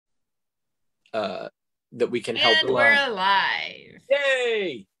that we can help. And we're live.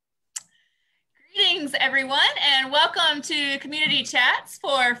 Yay! Greetings, everyone, and welcome to Community Chats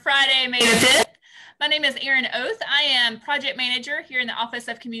for Friday, May the 5th. My name is Erin Oath. I am project manager here in the Office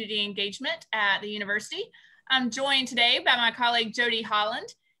of Community Engagement at the university. I'm joined today by my colleague, Jody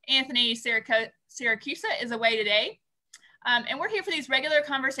Holland. Anthony Siracusa is away today. And we're here for these regular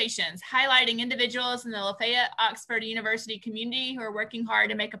conversations, highlighting individuals in the Lafayette Oxford University community who are working hard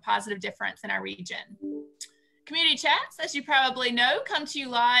to make a positive difference in our region. Community Chats, as you probably know, come to you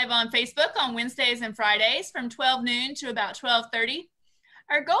live on Facebook on Wednesdays and Fridays from 12 noon to about 12:30.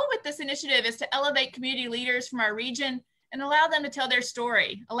 Our goal with this initiative is to elevate community leaders from our region and allow them to tell their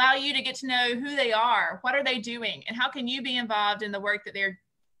story, allow you to get to know who they are, what are they doing, and how can you be involved in the work that they're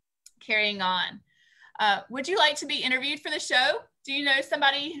carrying on. Would you like to be interviewed for the show? Do you know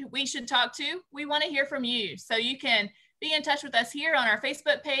somebody we should talk to? We want to hear from you. So you can be in touch with us here on our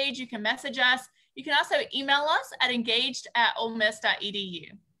Facebook page. You can message us. You can also email us at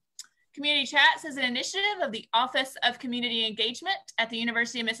engaged@olemiss.edu. Community Chats is an initiative of the Office of Community Engagement at the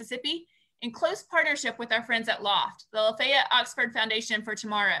University of Mississippi in close partnership with our friends at LOFT, the Lafayette Oxford Foundation for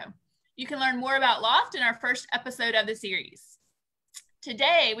Tomorrow. You can learn more about LOFT in our first episode of the series.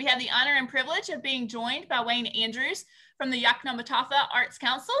 Today, we have the honor and privilege of being joined by Wayne Andrews from the Yoknapatawpha Arts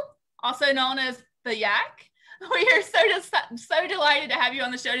Council, also known as the YAC. We are so delighted to have you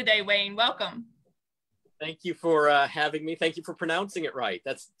on the show today, Wayne. Welcome. Thank you for having me. Thank you for pronouncing it right.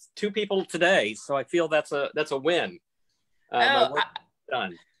 That's two people today, so I feel that's a win. My work is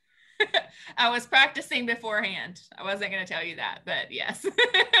done. I was practicing beforehand. I wasn't going to tell you that, but yes.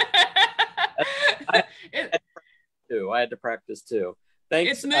 I had to practice too. Thanks.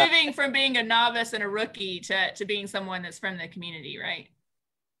 It's moving from being a novice and a rookie to being someone that's from the community, right?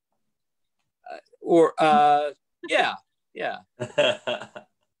 Yeah.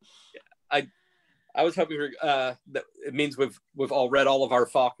 I was hoping that it means we've all read all of our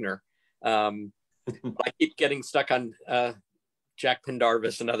Faulkner. But I keep getting stuck on Jack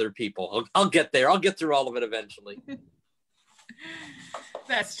Pendarvis and other people. I'll get there. I'll get through all of it eventually.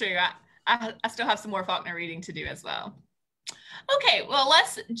 That's true. I still have some more Faulkner reading to do as well. Okay, well,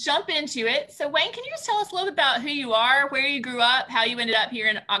 let's jump into it. So Wayne, can you just tell us a little bit about who you are, where you grew up, how you ended up here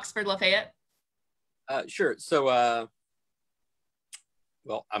in Oxford-Lafayette? Sure. So,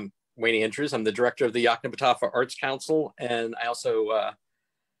 well, I'm Wayne Andrews. I'm the director of the Yoknapatawpha Arts Council, and I also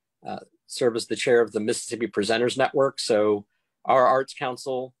serve as the chair of the Mississippi Presenters Network. So our Arts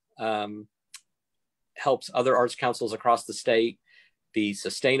Council helps other arts councils across the state be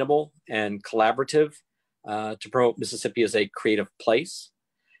sustainable and collaborative to promote Mississippi as a creative place.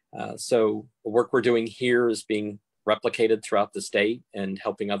 So the work we're doing here is being replicated throughout the state and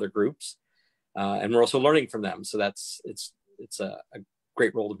helping other groups. And we're also learning from them. So it's a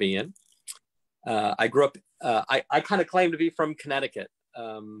great role to be in. I grew up, I kind of claim to be from Connecticut.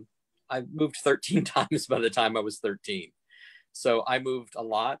 I moved 13 times by the time I was 13. So I moved a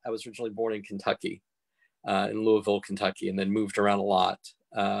lot. I was originally born in Kentucky, in Louisville, Kentucky, and then moved around a lot.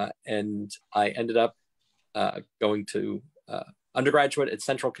 And I ended up going to undergraduate at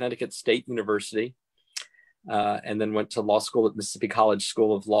Central Connecticut State University, and then went to law school at Mississippi College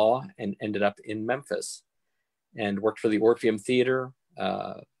School of Law and ended up in Memphis and worked for the Orpheum Theater,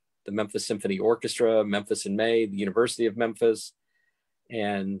 the Memphis Symphony Orchestra, Memphis in May, the University of Memphis,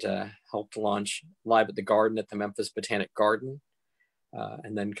 and helped launch Live at the Garden at the Memphis Botanic Garden,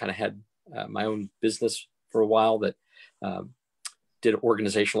 and then kind of had my own business for a while that did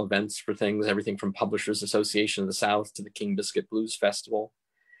organizational events for things, everything from Publishers Association of the South to the King Biscuit Blues Festival.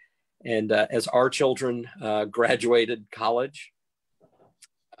 And as our children graduated college,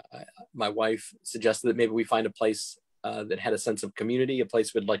 my wife suggested that maybe we find a place that had a sense of community, a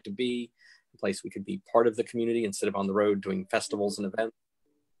place we'd like to be, a place we could be part of the community instead of on the road doing festivals and events.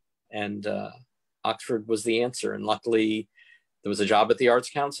 And Oxford was the answer. And luckily, there was a job at the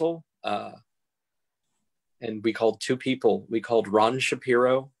Arts Council. And we called two people. We called Ron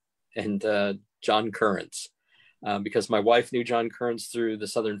Shapiro and John Currents, because my wife knew John Currents through the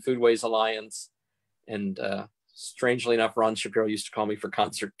Southern Foodways Alliance. And strangely enough, Ron Shapiro used to call me for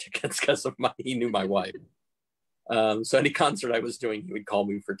concert tickets because he knew my wife. So any concert I was doing, he would call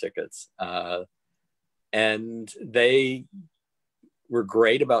me for tickets. And they were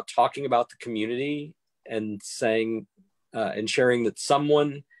great about talking about the community and saying and sharing that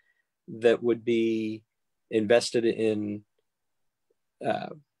someone that would be invested in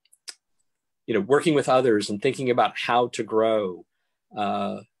working with others and thinking about how to grow,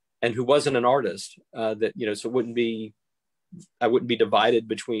 and who wasn't an artist, that so I wouldn't be divided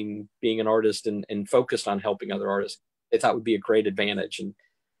between being an artist and focused on helping other artists. They thought would be a great advantage. And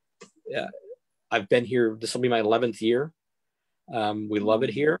I've been here, this will be my 11th year. We love it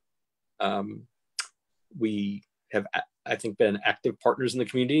here. We have, I think, been active partners in the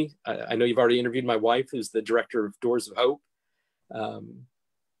community. I know you've already interviewed my wife, who's the director of Doors of Hope.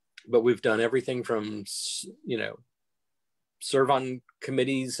 But we've done everything from, serve on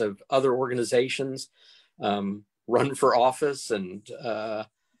committees of other organizations, run for office, and,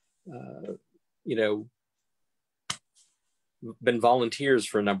 been volunteers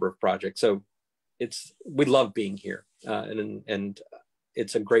for a number of projects. So we love being here, and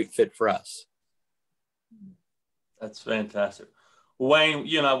it's a great fit for us. That's fantastic. Well, Wayne,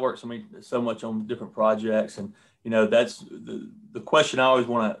 you and I worked so much on different projects, and that's the question I always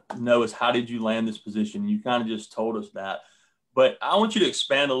want to know is, how did you land this position? You kind of just told us that, but I want you to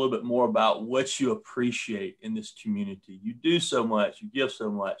expand a little bit more about what you appreciate in this community. You do so much, you give so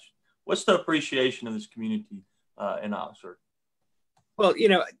much. What's the appreciation of this community in Oxford? Well,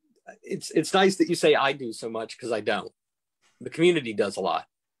 it's nice that you say I do so much, because I don't. The community does a lot.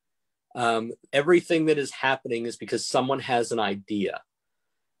 Everything that is happening is because someone has an idea.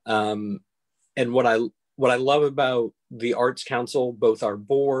 And what I love about the Arts Council, both our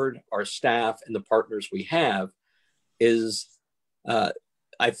board, our staff, and the partners we have, is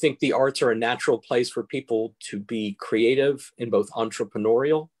I think the arts are a natural place for people to be creative and both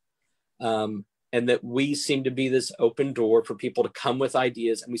entrepreneurial. And that we seem to be this open door for people to come with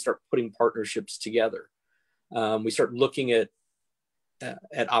ideas, and we start putting partnerships together. We start looking at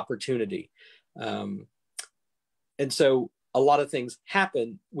opportunity. And so a lot of things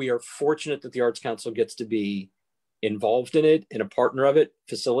happen. We are fortunate that the Arts Council gets to be involved in it and a partner of it,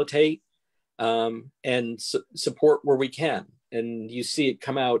 facilitate, and support where we can. And you see it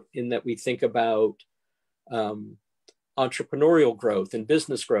come out in that we think about entrepreneurial growth and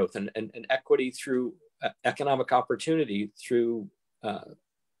business growth and equity through economic opportunity through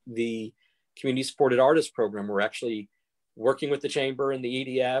the Community Supported Artist Program. We're actually working with the Chamber and the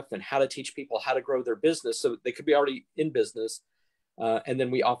EDF and how to teach people how to grow their business so they could be already in business. And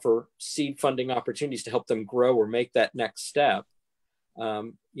then we offer seed funding opportunities to help them grow or make that next step.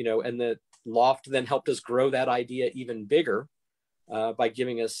 And the Loft then helped us grow that idea even bigger by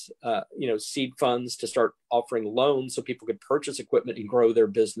giving us, seed funds to start offering loans so people could purchase equipment and grow their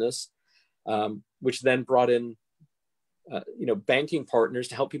business, which then brought in, banking partners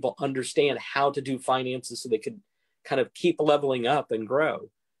to help people understand how to do finances so they could kind of keep leveling up and grow.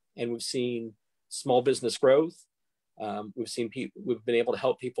 And we've seen small business growth. We've been able to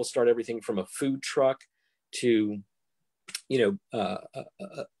help people start everything from a food truck to,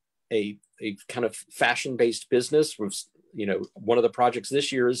 a kind of fashion-based business. One of the projects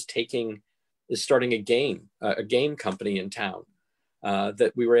this year is starting a game company in town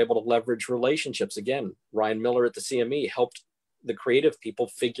that we were able to leverage relationships. Again, Ryan Miller at the CME helped the creative people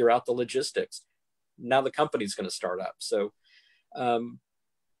figure out the logistics. Now the company's going to start up. So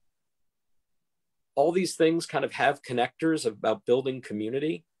all these things kind of have connectors about building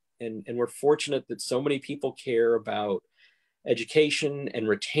community. And we're fortunate that so many people care about education and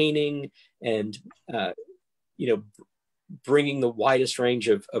retaining and, bringing the widest range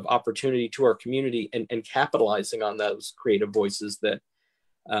of opportunity to our community and capitalizing on those creative voices that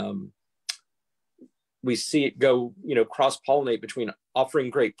we see it go, cross-pollinate between offering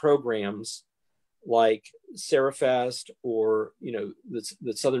great programs like Sarah Fest or, the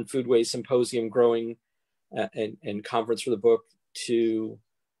Southern Foodways Symposium growing and Conference for the Book to,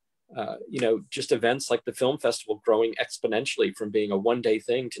 just events like the Film Festival growing exponentially from being a one-day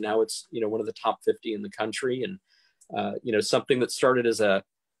thing to now it's, one of the top 50 in the country. And, something that started as a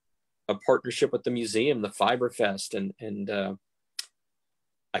partnership with the museum, the Fiber Fest, and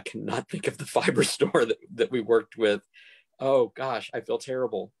I cannot think of the fiber store that we worked with. Oh gosh, I feel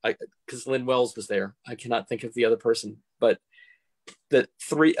terrible. Because Lynn Wells was there. I cannot think of the other person, but the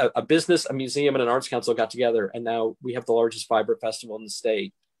three, a business, a museum, and an arts council got together, and now we have the largest fiber festival in the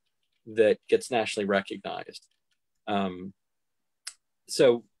state that gets nationally recognized.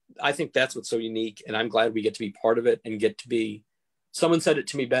 So I think that's what's so unique, and I'm glad we get to be part of it and get to be. Someone said it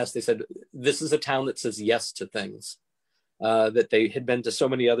to me best. They said, "This is a town that says yes to things." That they had been to so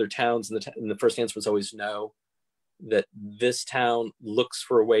many other towns, and the first answer was always no. That this town looks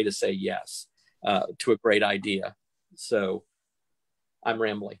for a way to say yes to a great idea. So I'm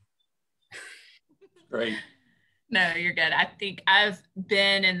rambling. Great. No, you're good. I think I've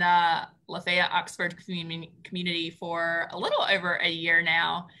been in the Lafayette Oxford community for a little over a year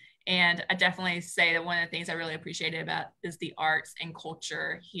now. And I definitely say that one of the things I really appreciated about is the arts and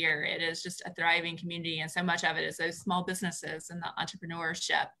culture here. It is just a thriving community, and so much of it is those small businesses and the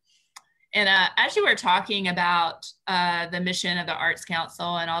entrepreneurship. And as you were talking about the mission of the Arts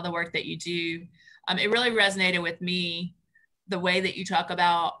Council and all the work that you do, it really resonated with me, the way that you talk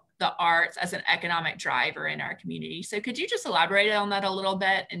about the arts as an economic driver in our community. So could you just elaborate on that a little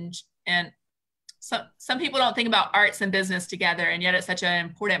bit? And some people don't think about arts and business together, and yet it's such an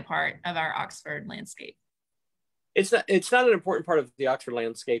important part of our Oxford landscape. It's not an important part of the Oxford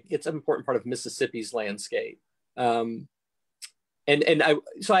landscape. It's an important part of Mississippi's landscape. So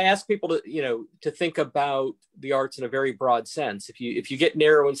I ask people to think about the arts in a very broad sense. If you get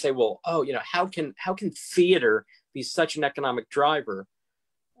narrow and say, well, how can theater be such an economic driver?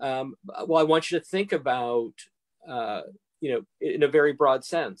 Well, I want you to think about, in a very broad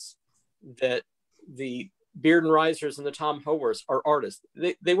sense, that the Beard and Risers and the Tom Howarths are artists.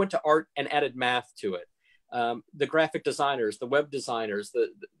 They went to art and added math to it. The graphic designers, the web designers,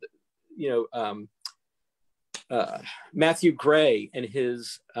 Matthew Gray and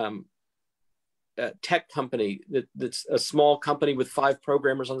his tech company that's a small company with 5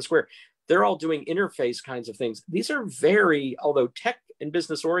 programmers on the square. They're all doing interface kinds of things. These are very, although tech and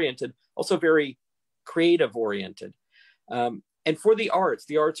business oriented, also very creative oriented. And for the arts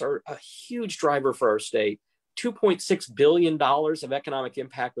are a huge driver for our state. $2.6 billion of economic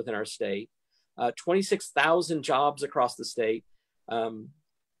impact within our state, 26,000 jobs across the state.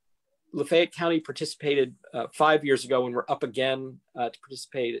 Lafayette County participated 5 years ago, and we're up again to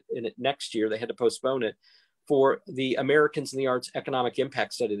participate in it next year. They had to postpone it for the Americans in the Arts Economic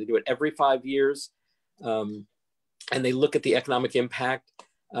Impact Study. They do it every 5 years, and they look at the economic impact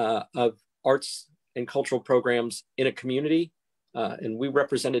of arts and cultural programs in a community. And we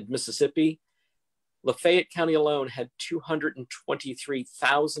represented Mississippi. Lafayette County alone had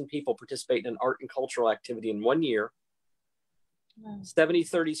 223,000 people participate in art and cultural activity in 1 year.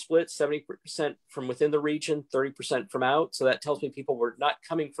 70-30 split, 70% from within the region, 30% from out. So that tells me people were not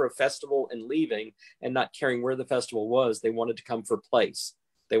coming for a festival and leaving and not caring where the festival was. They wanted to come for place.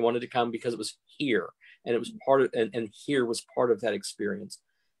 They wanted to come because it was here, and it was part of, and here was part of that experience.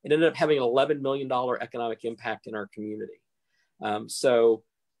 It ended up having an $11 million economic impact in our community. So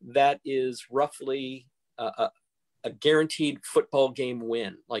that is roughly a guaranteed football game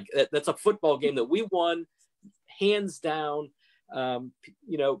win. Like that's a football game that we won hands down.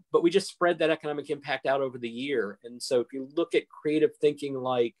 But we just spread that economic impact out over the year. And so if you look at creative thinking,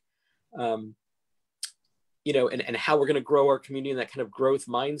 like, and how we're going to grow our community and that kind of growth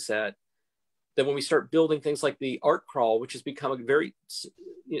mindset, then when we start building things like the art crawl, which has become a very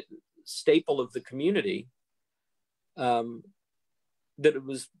staple of the community, that it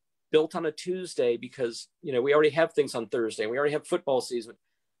was built on a Tuesday because, we already have things on Thursday and we already have football season.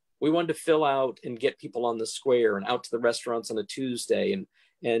 We wanted to fill out and get people on the square and out to the restaurants on a Tuesday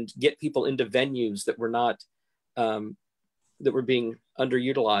and get people into venues that were not, that were being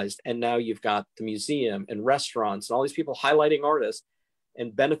underutilized. And now you've got the museum and restaurants and all these people highlighting artists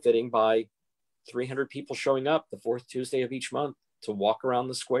and benefiting by 300 people showing up the 4th Tuesday of each month to walk around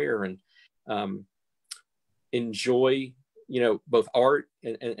the square and enjoy, both art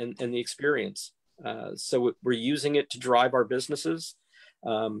and the experience. So we're using it to drive our businesses.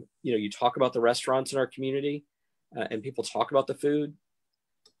 You talk about the restaurants in our community and people talk about the food.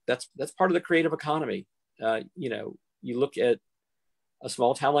 That's part of the creative economy. You look at a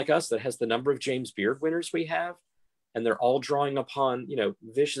small town like us that has the number of James Beard winners we have, and they're all drawing upon,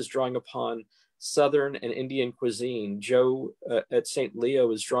 Vish is drawing upon Southern and Indian cuisine. Joe at St.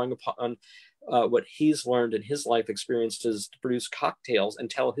 Leo is drawing upon what he's learned in his life experiences to produce cocktails and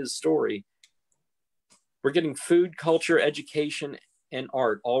tell his story. We're getting food, culture, education, and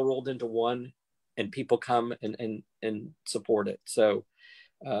art all rolled into one, and people come and support it. So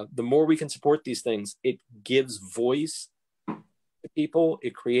the more we can support these things, it gives voice to people,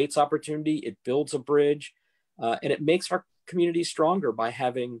 it creates opportunity, it builds a bridge, and it makes our community stronger by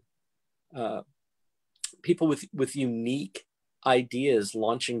having people with unique ideas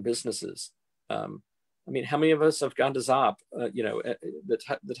launching businesses. How many of us have gone to Zop,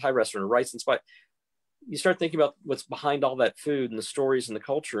 the Thai restaurant, or Rice and Spice? You start thinking about what's behind all that food and the stories and the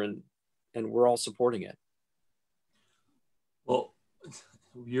culture, and we're all supporting it. Well,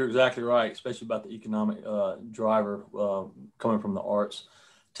 you're exactly right, especially about the economic driver coming from the arts.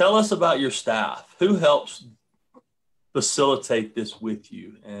 Tell us about your staff. Who helps facilitate this with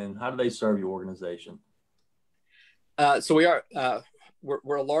you, and how do they serve your organization? So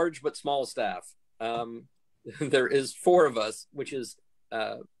we're a large but small staff. There is 4 of us, which is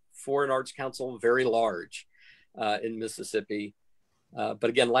for an arts council, very large in Mississippi. But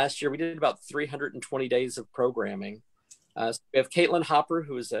again, last year we did about 320 days of programming. So we have Caitlin Hopper,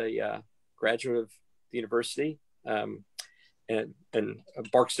 who is a graduate of the university. And and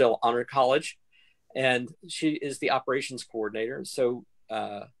Barksdale Honor College. And she is the operations coordinator. So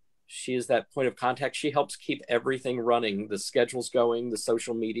she is that point of contact. She helps keep everything running, the schedules going, the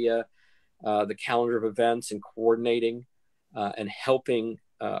social media, the calendar of events, and coordinating and helping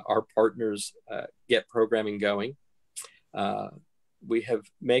our partners get programming going. We have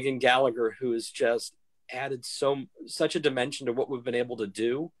Megan Gallagher, who has just added such a dimension to what we've been able to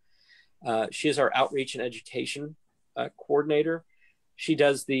do. She is our outreach and education coordinator. She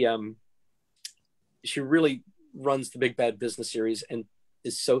does she really runs the Big Bad Business Series and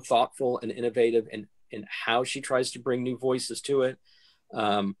is so thoughtful and innovative in how she tries to bring new voices to it.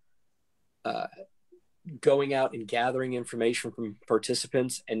 Going out and gathering information from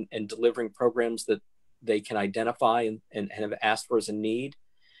participants and delivering programs that they can identify and have asked for as a need.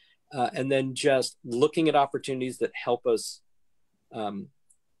 And then just looking at opportunities that help us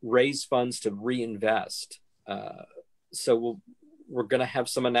raise funds to reinvest. So we're going to have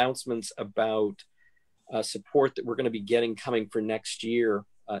some announcements about support that we're going to be getting coming for next year,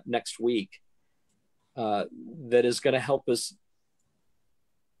 next week, that is going to help us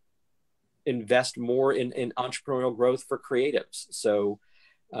invest more in entrepreneurial growth for creatives. So,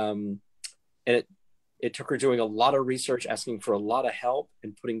 and it took her doing a lot of research, asking for a lot of help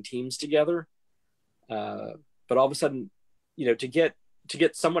and putting teams together. But all of a sudden, to get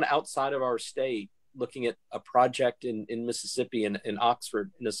someone outside of our state looking at a project in Mississippi, in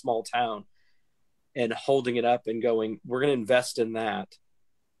Oxford, in a small town, and holding it up and going, we're going to invest in that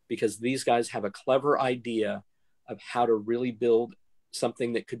because these guys have a clever idea of how to really build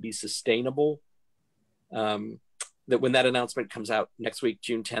something that could be sustainable. That when that announcement comes out next week,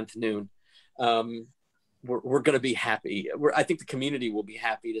 June 10th, noon, we're going to be happy. I think the community will be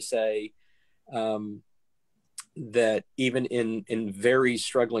happy to say that even in very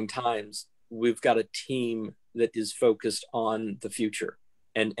struggling times, we've got a team that is focused on the future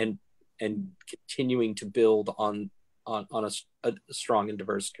and continuing to build on a strong and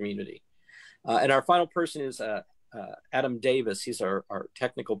diverse community. And our final person is Adam Davis. He's our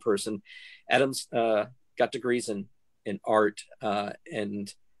technical person. Adam's got degrees in art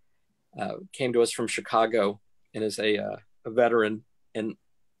and came to us from Chicago and is a veteran, and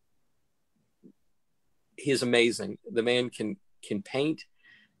he is amazing. The man can paint,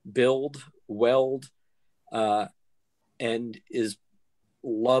 build, weld, and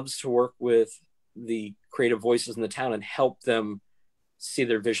loves to work with the creative voices in the town and help them see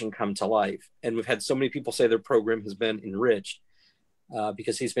their vision come to life. And we've had so many people say their program has been enriched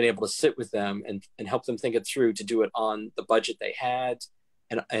because he's been able to sit with them and help them think it through to do it on the budget they had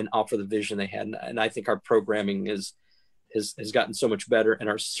and offer the vision they had. And I think our programming has gotten so much better, and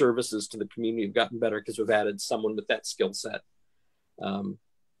our services to the community have gotten better because we've added someone with that skill set.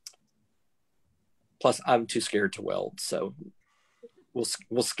 Plus, I'm too scared to weld, so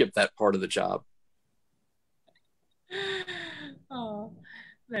we'll skip that part of the job. Oh,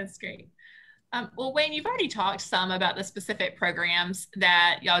 that's great. Well, Wayne, you've already talked some about the specific programs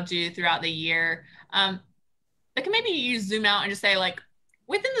that y'all do throughout the year. But can maybe you zoom out and just say, like,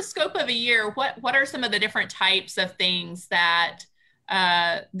 within the scope of a year, what are some of the different types of things that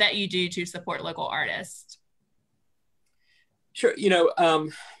that you do to support local artists? Sure.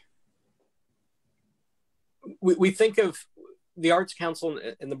 We think of the Arts Council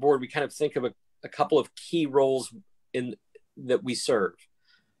and the board, we kind of think of a couple of key roles that we serve.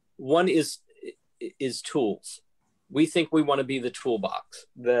 One is tools. We think we want to be the toolbox,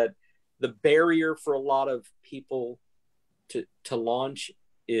 that the barrier for a lot of people to launch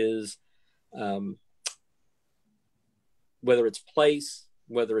is whether it's place,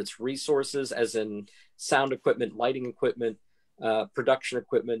 whether it's resources, as in sound equipment, lighting equipment, production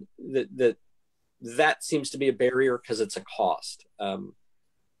equipment, that seems to be a barrier because it's a cost.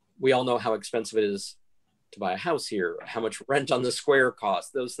 We all know how expensive it is to buy a house here, how much rent on the square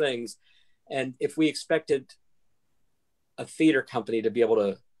costs, those things. And if we expected a theater company to be able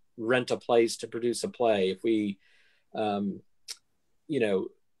to rent a place to produce a play, if we,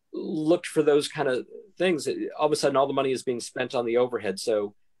 looked for those kind of things, all of a sudden all the money is being spent on the overhead.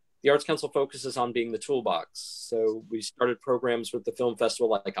 So the Arts Council focuses on being the toolbox. So we started programs with the film festival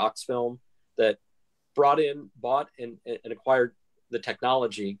like Oxfilm that bought and acquired the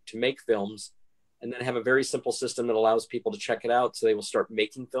technology to make films, and then have a very simple system that allows people to check it out. So they will start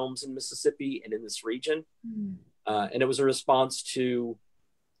making films in Mississippi and in this region. And it was a response to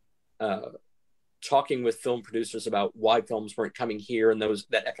talking with film producers about why films weren't coming here and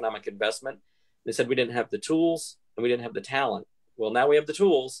that economic investment. They said we didn't have the tools and we didn't have the talent. Well, now we have the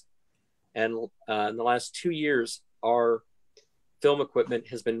tools. And in the last 2 years, our film equipment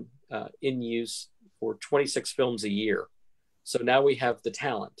has been in use for 26 films a year. So now we have the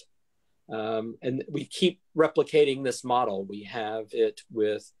talent. And we keep replicating this model. We have it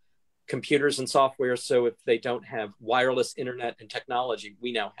with computers and software. So if they don't have wireless internet and technology,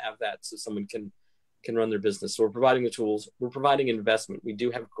 we now have that so someone can run their business. So we're providing the tools, we're providing investment. We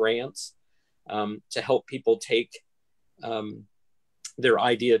do have grants to help people take their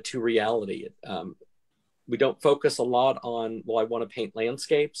idea to reality. We don't focus a lot on, well, I want to paint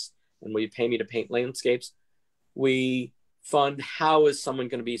landscapes and will you pay me to paint landscapes? We fund how is someone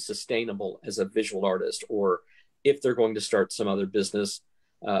going to be sustainable as a visual artist, or if they're going to start some other business.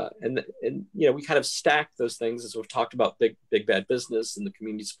 And we kind of stack those things, as we've talked about, big bad business and the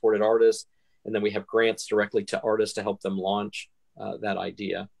community supported artists. And then we have grants directly to artists to help them launch that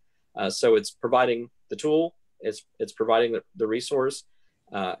idea. So it's providing the tool, it's providing the resource,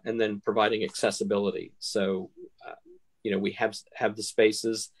 and then providing accessibility. So, we have the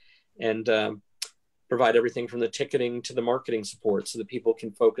spaces and provide everything from the ticketing to the marketing support so that people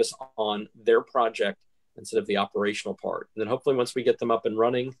can focus on their project instead of the operational part. And then hopefully once we get them up and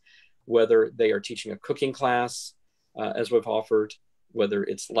running, whether they are teaching a cooking class, as we've offered, whether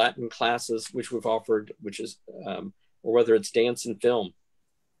it's Latin classes, which we've offered, or whether it's dance and film,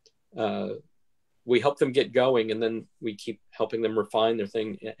 we help them get going, and then we keep helping them refine their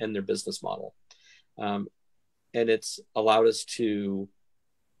thing and their business model. And it's allowed us to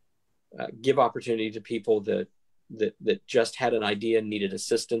give opportunity to people that just had an idea and needed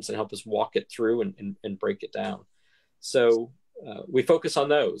assistance, and help us walk it through and break it down. So we focus on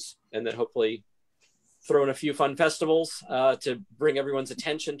those, and then hopefully throw in a few fun festivals to bring everyone's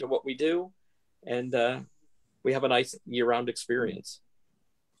attention to what we do. And we have a nice year-round experience.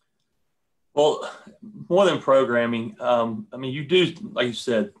 Well, more than programming, you do, like you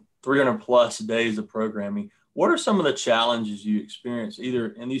said, 300 plus days of programming. What are some of the challenges you experience either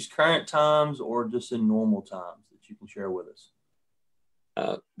in these current times or just in normal times that you can share with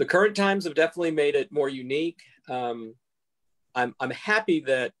us? The current times have definitely made it more unique. I'm happy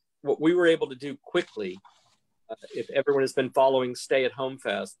that what we were able to do quickly, if everyone has been following Stay at Home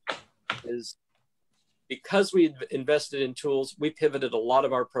Fest, is because we invested in tools, we pivoted a lot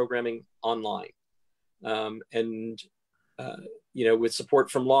of our programming online. With support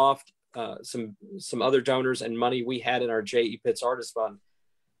from Loft, some other donors and money we had in our J.E. Pitts Artist Fund,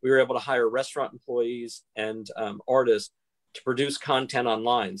 we were able to hire restaurant employees and artists to produce content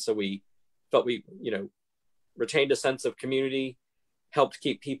online. So we felt we retained a sense of community, helped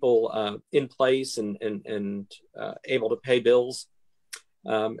keep people in place and able to pay bills,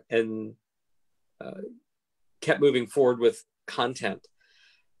 and kept moving forward with content.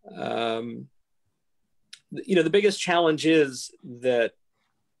 The biggest challenge is that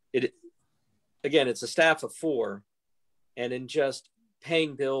it's a staff of 4, and in just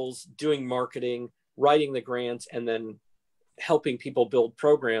paying bills, doing marketing, writing the grants, and then helping people build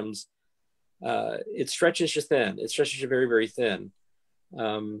programs, it stretches you thin. It stretches you very, very thin.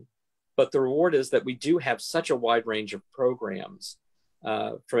 But the reward is that we do have such a wide range of programs,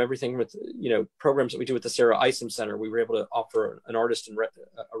 from everything with, programs that we do with the Sarah Isom Center. We were able to offer an artist and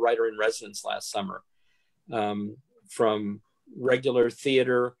a writer in residence last summer, from regular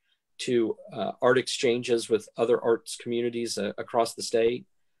theater to art exchanges with other arts communities across the state,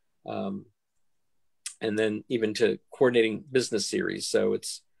 and then even to coordinating business series. So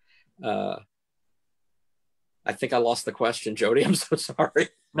it's, I think I lost the question, Jody. I'm so sorry.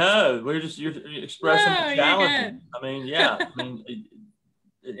 No, you're expressing the challenge.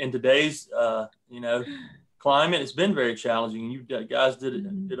 In today's, climate, it's been very challenging. And you guys did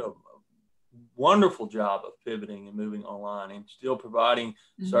a wonderful job of pivoting and moving online and still providing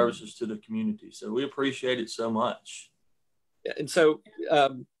services to the community. So we appreciate it so much. Yeah, and so,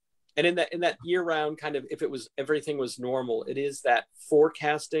 and in that year round kind of, if everything was normal, it is that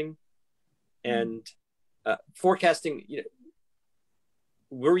forecasting and forecasting.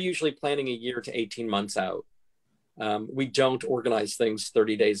 We're usually planning a year to 18 months out. We don't organize things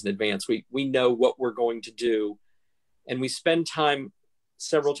 30 days in advance. We know what we're going to do, and we spend time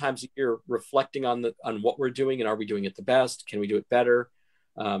several times a year reflecting on what we're doing, and are we doing it the best? Can we do it better?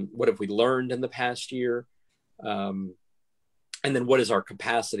 What have we learned in the past year? And then what is our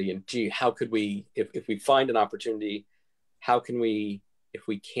capacity? And how could we, if we find an opportunity, how can we, if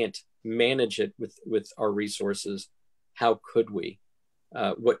we can't manage it with our resources, how could we?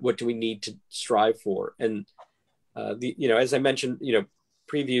 What do we need to strive for? And as I mentioned,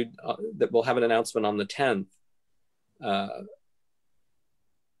 previewed that we'll have an announcement on the 10th.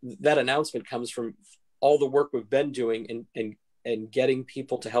 That announcement comes from all the work we've been doing and getting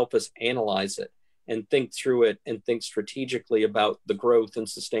people to help us analyze it and think through it and think strategically about the growth and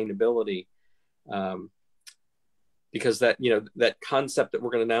sustainability. because that, that concept that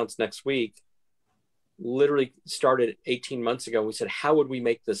we're going to announce next week literally started 18 months ago. We said, how would we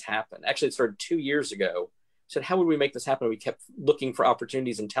make this happen? Actually, it started 2 years ago. We said, how would we make this happen? We kept looking for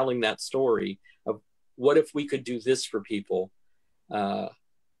opportunities and telling that story of what if we could do this for people.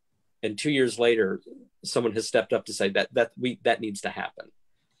 And 2 years later, someone has stepped up to say that needs to happen.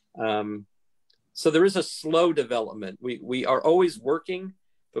 So there is a slow development. We are always working,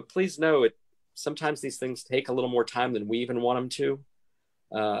 but please know sometimes these things take a little more time than we even want them to.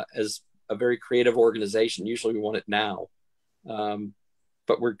 As a very creative organization, usually we want it now.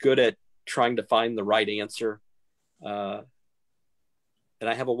 But we're good at trying to find the right answer. And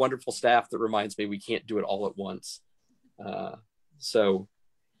I have a wonderful staff that reminds me we can't do it all at once. So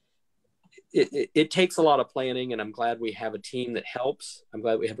it takes a lot of planning, and I'm glad we have a team that helps. I'm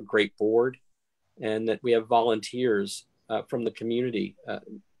glad we have a great board, and that we have volunteers from the community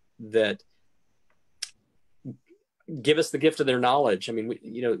that give us the gift of their knowledge. I mean,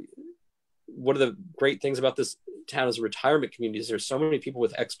 one of the great things about this town as a retirement community is there's so many people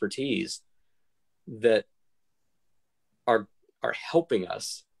with expertise that are helping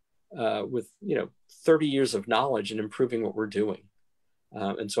us with 30 years of knowledge and improving what we're doing.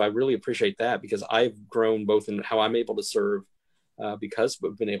 And so I really appreciate that, because I've grown both in how I'm able to serve because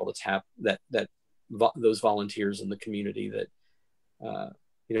we've been able to tap those volunteers in the community that,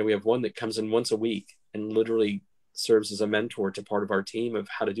 we have one that comes in once a week and literally serves as a mentor to part of our team of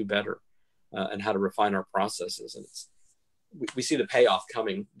how to do better and how to refine our processes. And we see the payoff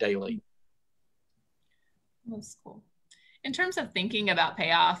coming daily. That's cool. In terms of thinking about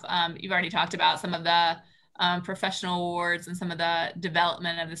payoff, you've already talked about some of the professional awards and some of the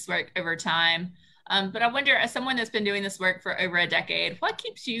development of this work over time. But I wonder, as someone that's been doing this work for over a decade, what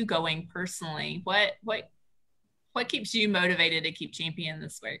keeps you going personally? What keeps you motivated to keep championing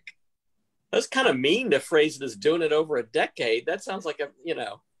this work? That's kind of mean to phrase it as doing it over a decade. That sounds like No,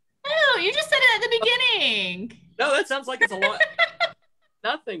 you just said it at the beginning. No, that sounds like it's a lot.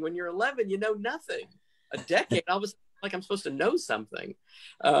 Nothing. When you're 11, you know nothing. A decade, I was like, I'm supposed to know something.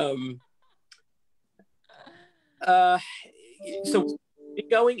 So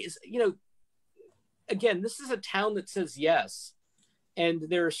going is, again, this is a town that says yes. And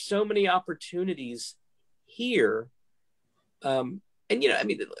there are so many opportunities here.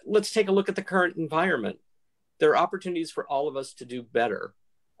 Let's take a look at the current environment. There are opportunities for all of us to do better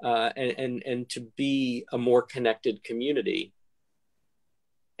and to be a more connected community.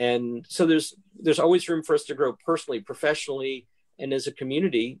 And so there's always room for us to grow personally, professionally, and as a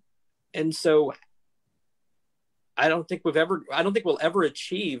community. And so I don't think we'll ever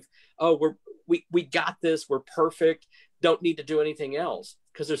achieve, we got this, we're perfect, don't need to do anything else,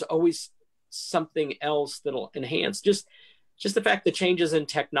 because there's always something else that'll enhance. Just the fact that changes in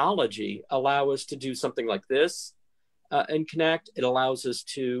technology allow us to do something like this and connect. It allows us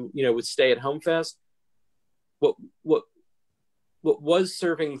to, with Stay at Home Fest, what was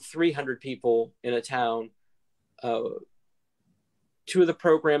serving 300 people in a town, two of the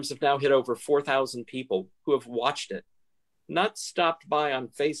programs have now hit over 4,000 people who have watched it, not stopped by on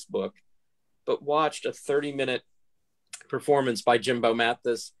Facebook, but watched a 30-minute performance by Jimbo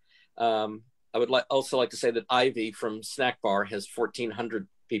Mathis. I would also like to say that Ivy from Snack Bar has 1,400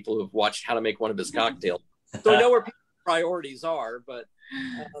 people who have watched how to make one of his cocktails. So I know where people's priorities are, but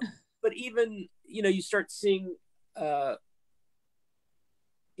even, you start seeing,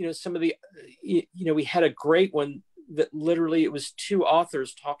 some of the, we had a great one that literally it was two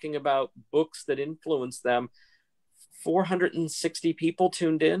authors talking about books that influenced them. 460 people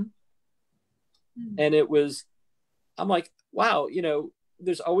tuned in. And I'm like, wow,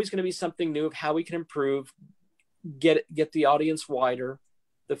 there's always going to be something new of how we can improve, get the audience wider.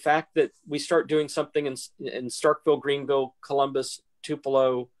 The fact that we start doing something in Starkville, Greenville, Columbus,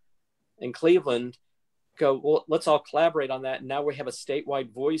 Tupelo, and Cleveland, go, well, let's all collaborate on that. And now we have a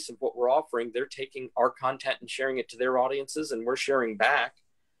statewide voice of what we're offering. They're taking our content and sharing it to their audiences, and we're sharing back.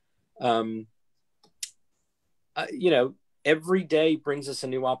 Every day brings us a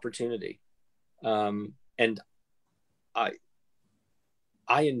new opportunity. And I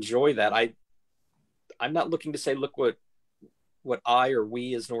enjoy that. I'm not looking to say, look what I or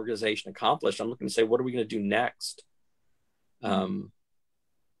we as an organization accomplished. I'm looking to say, what are we going to do next? I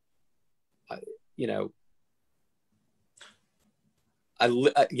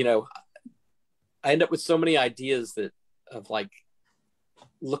end up with so many ideas of like,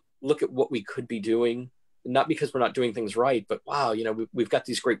 look at what we could be doing, not because we're not doing things right, but wow, we've got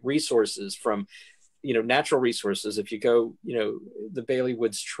these great resources from, natural resources. If you go, the Bailey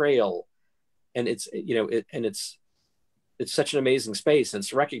Woods Trail, and it's, it's such an amazing space, and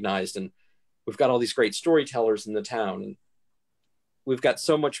it's recognized. And, we've got all these great storytellers in the town, and we've got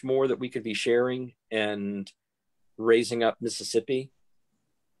so much more that we could be sharing and raising up Mississippi.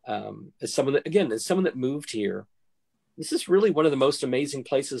 As someone that moved here, this is really one of the most amazing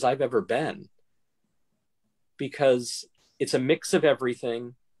places I've ever been, because it's a mix of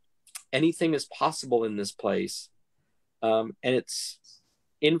everything. Anything is possible in this place. And it's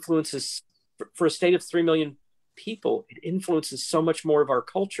influences, for a state of 3 million people, it influences so much more of our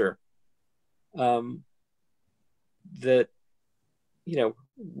culture, that,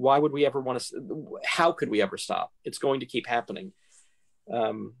 why would we ever want to, how could we ever stop? It's going to keep happening.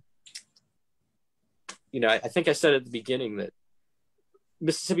 I think I said at the beginning that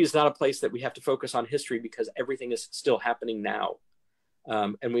Mississippi is not a place that we have to focus on history, because everything is still happening now.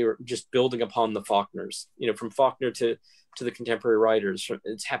 And we were just building upon the Faulkners, from Faulkner to the contemporary writers.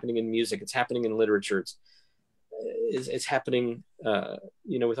 It's happening in music. It's happening in literature. It's happening,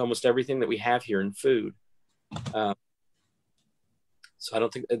 with almost everything that we have here in food. So I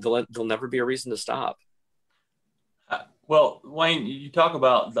don't think there'll never be a reason to stop. Well, Wayne, you talk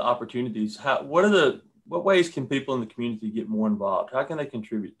about the opportunities. What ways can people in the community get more involved? How can they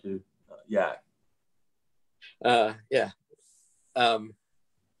contribute to YAC?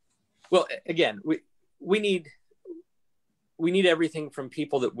 Well, again, we need everything from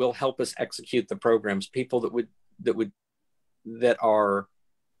people that will help us execute the programs, people that are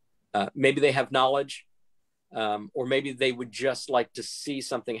maybe they have knowledge, or maybe they would just like to see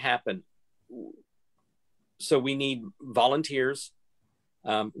something happen. So we need volunteers.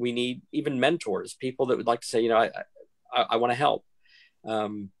 We need even mentors, people that would like to say, I want to help.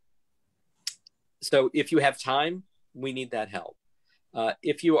 So if you have time, we need that help.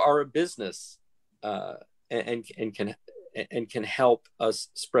 If you are a business and can help us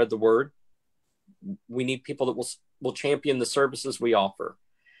spread the word, we need people that will champion the services we offer.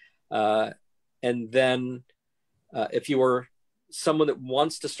 And then if you are someone that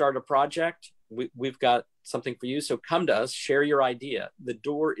wants to start a project, we've got something for you. So come to us, share your idea. The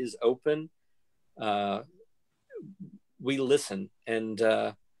door is open. We listen, and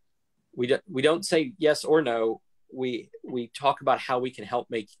we don't say yes or no. We talk about how we can help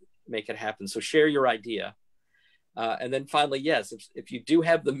make it happen. So share your idea. And then finally, yes, if you do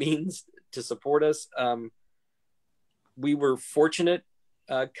have the means to support us, we were fortunate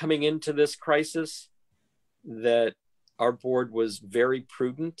coming into this crisis that our board was very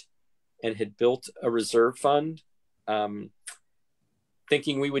prudent and had built a reserve fund,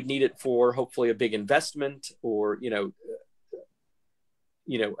 thinking we would need it for hopefully a big investment or,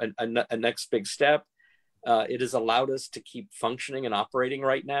 a next big step. It has allowed us to keep functioning and operating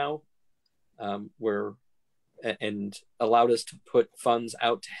right now, and allowed us to put funds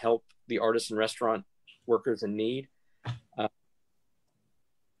out to help the artists and restaurant workers in need.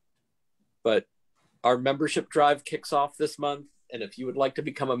 But our membership drive kicks off this month. And if you would like to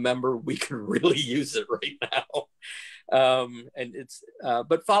become a member, we can really use it right now.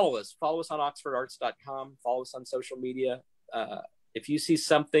 But follow us on oxfordarts.com, follow us on social media. If you see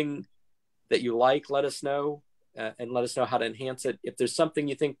something that you like, let us know, and let us know how to enhance it. If there's something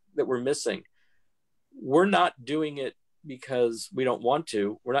you think that we're missing, we're not doing it because we don't want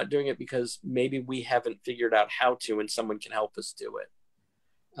to. We're not doing it because maybe we haven't figured out how to, and someone can help us do it.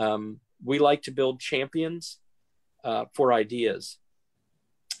 We like to build champions for ideas,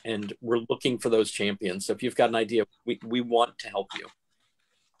 and we're looking for those champions. So if you've got an idea, we want to help you.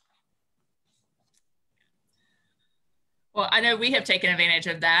 Well, I know we have taken advantage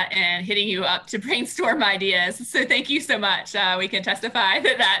of that and hitting you up to brainstorm ideas. So thank you so much. We can testify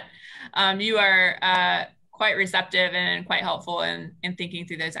that you are quite receptive and quite helpful in thinking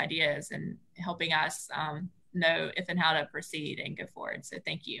through those ideas and helping us know if and how to proceed and go forward. So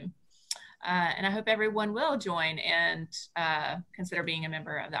thank you. And I hope everyone will join and consider being a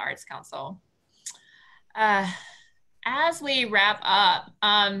member of the Arts Council. As we wrap up,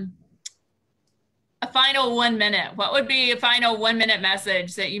 a final 1 minute. What would be a final 1 minute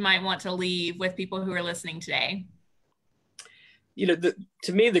message that you might want to leave with people who are listening today?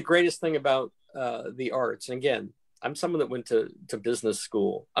 To me, the greatest thing about the arts, and again, I'm someone that went to business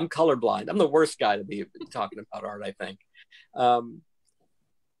school. I'm colorblind. I'm the worst guy to be talking about art, I think.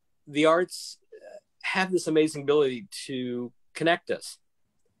 The arts have this amazing ability to connect us.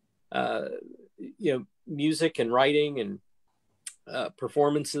 Music and writing and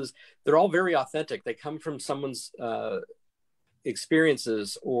performances, they're all very authentic. They come from someone's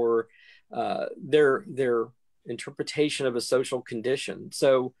experiences or their interpretation of a social condition.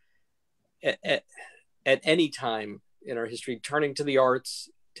 So at any time in our history, turning to the arts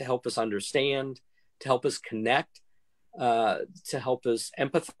to help us understand, to help us connect, to help us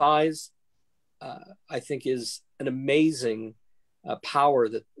empathize, I think is an amazing power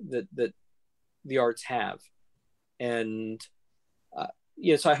that the arts have. And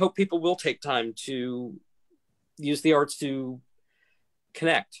so I hope people will take time to use the arts to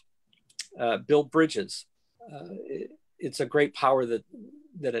connect, build bridges. It's a great power that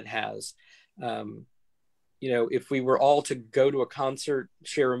it has. If we were all to go to a concert,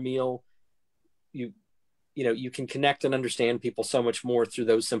 share a meal, you can connect and understand people so much more through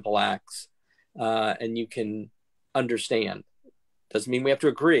those simple acts, and you can understand. Doesn't mean we have to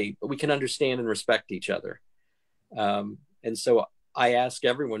agree, but we can understand and respect each other. And so I ask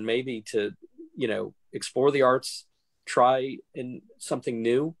everyone maybe to, explore the arts, try in something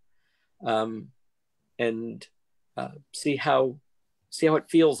new, and see how it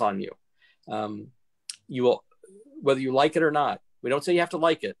feels on you. You will, whether you like it or not. We don't say you have to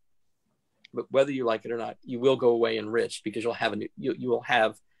like it, but whether you like it or not, you will go away enriched because you will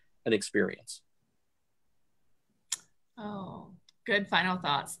have an experience. Oh, good final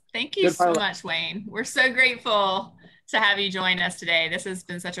thoughts. Thank you so much, Wayne. We're so grateful to have you join us today. This has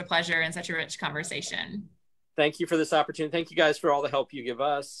been such a pleasure and such a rich conversation. Thank you for this opportunity. Thank you guys for all the help you give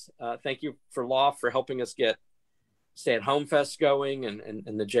us. Thank you for LOFT for helping us get Stay at Home Fest going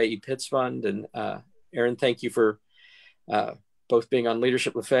and the J.E. Pitts Fund. And Aaron, thank you for both being on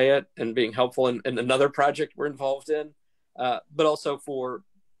Leadership Lafayette and being helpful in another project we're involved in, but also for,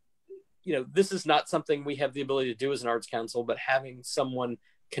 this is not something we have the ability to do as an arts council, but having someone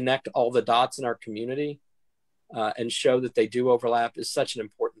connect all the dots in our community and show that they do overlap is such an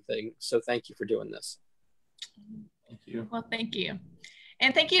important thing. So thank you for doing this. Thank you. Well, thank you.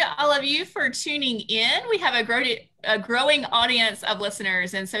 And thank you to all of you for tuning in. We have a growing audience of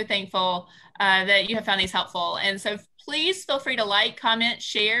listeners, and so thankful that you have found these helpful. And so please feel free to like, comment,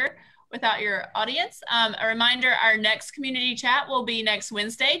 share with your audience. A reminder, our next community chat will be next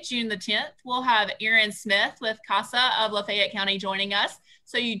Wednesday, June the 10th. We'll have Erin Smith with CASA of Lafayette County joining us,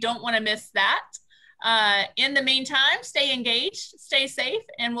 so you don't want to miss that. In the meantime, stay engaged, stay safe,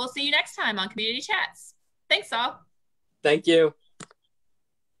 and we'll see you next time on Community Chats. Thanks all. Thank you.